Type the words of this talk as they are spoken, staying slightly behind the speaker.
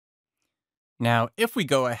Now, if we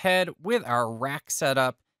go ahead with our rack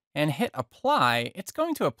setup and hit apply, it's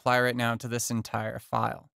going to apply right now to this entire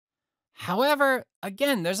file. However,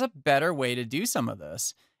 again, there's a better way to do some of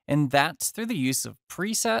this, and that's through the use of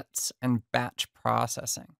presets and batch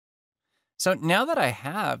processing. So now that I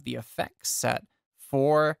have the effects set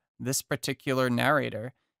for this particular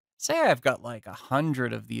narrator, say I've got like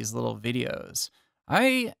 100 of these little videos,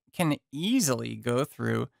 I can easily go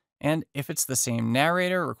through and if it's the same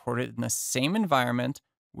narrator recorded in the same environment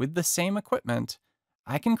with the same equipment,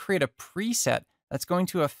 I can create a preset that's going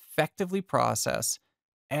to effectively process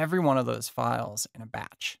every one of those files in a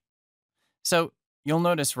batch. So you'll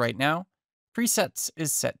notice right now, presets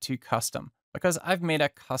is set to custom because I've made a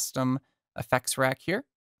custom effects rack here.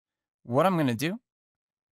 What I'm going to do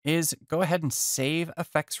is go ahead and save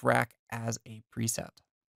effects rack as a preset.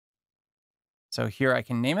 So here I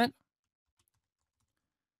can name it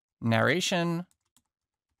narration.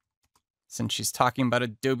 Since she's talking about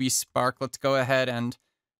Adobe Spark, let's go ahead and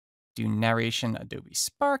do narration Adobe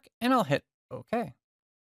Spark, and I'll hit OK.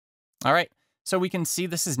 All right, so we can see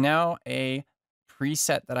this is now a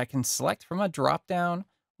preset that I can select from a dropdown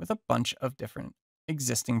with a bunch of different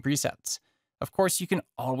existing presets. Of course, you can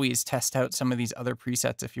always test out some of these other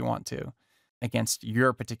presets if you want to against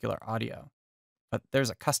your particular audio. But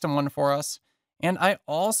there's a custom one for us. And I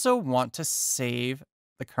also want to save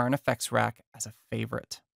the current effects rack as a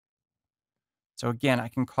favorite. So again, I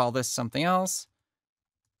can call this something else.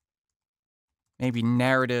 Maybe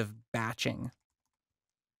narrative batching.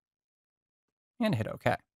 And hit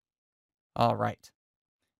OK. All right.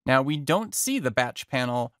 Now we don't see the batch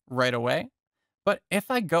panel right away, but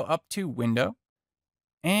if I go up to Window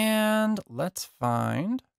and let's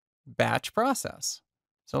find Batch Process.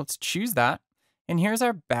 So let's choose that. And here's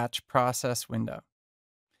our batch process window.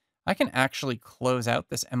 I can actually close out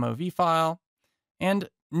this MOV file. And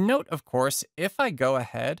note, of course, if I go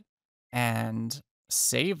ahead and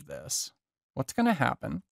save this, what's going to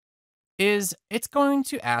happen is it's going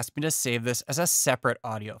to ask me to save this as a separate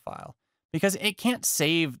audio file because it can't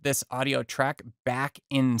save this audio track back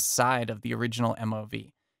inside of the original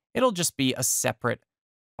MOV. It'll just be a separate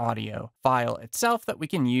audio file itself that we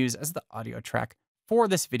can use as the audio track for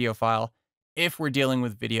this video file if we're dealing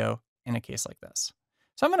with video in a case like this.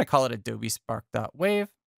 So I'm going to call it Adobe Spark.wave,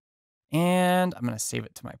 and I'm going to save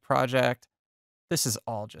it to my project. This is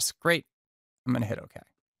all just great. I'm going to hit OK.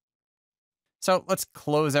 So let's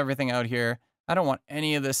close everything out here. I don't want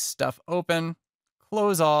any of this stuff open.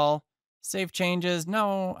 Close all. Save changes.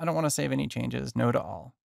 No, I don't want to save any changes. No to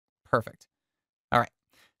all. Perfect. All right.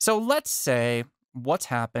 So let's say what's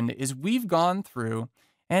happened is we've gone through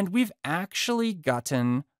and we've actually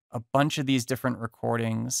gotten a bunch of these different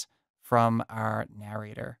recordings from our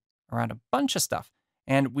narrator around a bunch of stuff.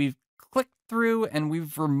 And we've clicked through and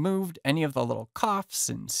we've removed any of the little coughs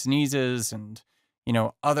and sneezes and,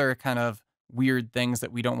 other kind of weird things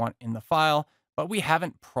that we don't want in the file, but we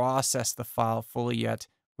haven't processed the file fully yet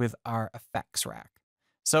with our effects rack.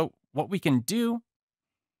 So what we can do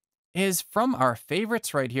is from our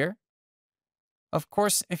favorites right here. Of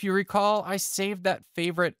course, if you recall, I saved that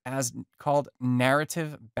favorite as called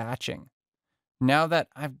narrative batching. Now that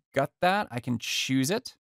I've got that, I can choose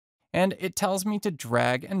it, and it tells me to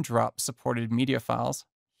drag and drop supported media files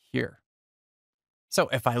here. So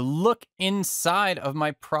if I look inside of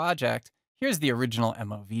my project, here's the original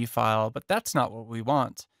MOV file, but that's not what we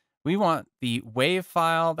want. We want the WAV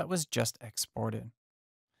file that was just exported.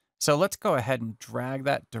 So let's go ahead and drag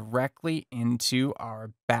that directly into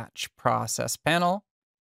our batch process panel.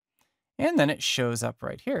 And then it shows up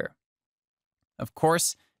right here. Of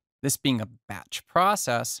course, this being a batch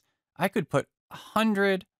process, I could put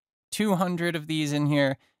 100, 200 of these in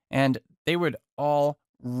here, and they would all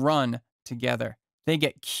run together. They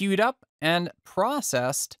get queued up and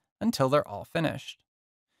processed until they're all finished.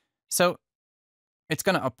 So it's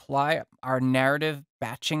going to apply our narrative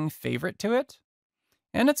batching favorite to it.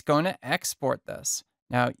 And it's going to export this.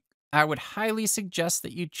 Now, I would highly suggest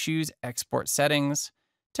that you choose export settings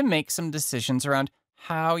to make some decisions around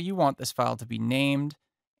how you want this file to be named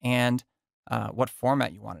and what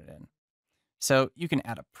format you want it in. So you can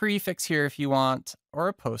add a prefix here if you want, or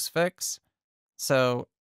a postfix. So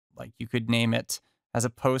like you could name it as a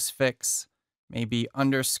postfix, maybe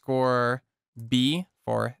 _B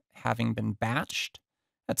for having been batched.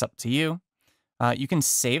 That's up to you. You can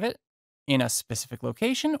save it in a specific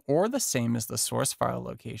location or the same as the source file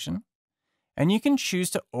location. And you can choose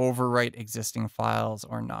to overwrite existing files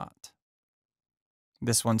or not.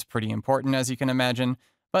 This one's pretty important, as you can imagine,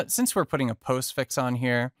 but since we're putting a postfix on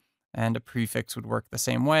here and a prefix would work the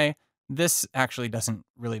same way, this actually doesn't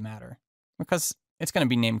really matter because it's going to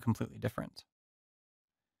be named completely different.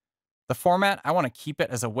 The format, I want to keep it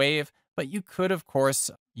as a wave, but you could, of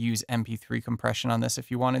course, use MP3 compression on this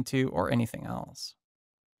if you wanted to, or anything else.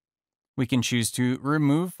 We can choose to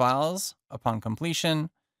remove files upon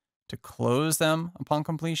completion, to close them upon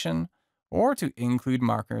completion, or to include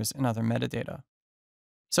markers and other metadata.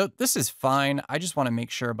 So this is fine. I just want to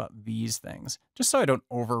make sure about these things, just so I don't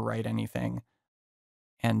overwrite anything.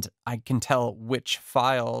 And I can tell which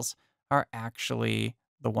files are actually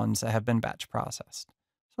the ones that have been batch processed.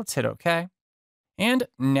 So let's hit OK. And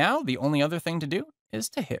now the only other thing to do is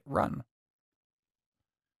to hit run.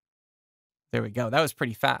 There we go. That was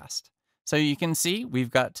pretty fast. So you can see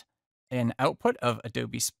we've got an output of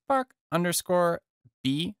Adobe Spark underscore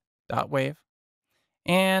b.wave.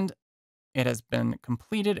 And it has been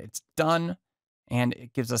completed. It's done. And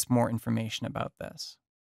it gives us more information about this.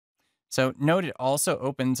 So note it also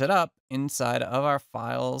opens it up inside of our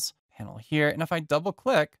files panel here. And if I double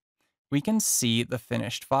click, we can see the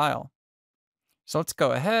finished file. So let's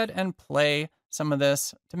go ahead and play some of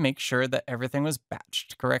this to make sure that everything was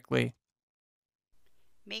batched correctly.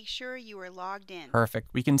 Make sure you are logged in. Perfect.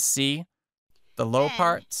 We can see the low Then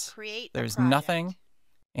parts. create There's a project. nothing.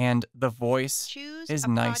 And the voice Choose is a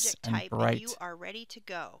nice project and type bright. and you are ready to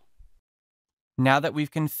go. Now that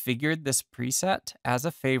we've configured this preset as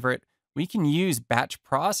a favorite, we can use batch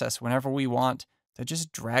process whenever we want to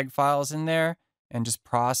just drag files in there and just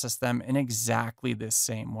process them in exactly this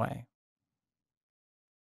same way.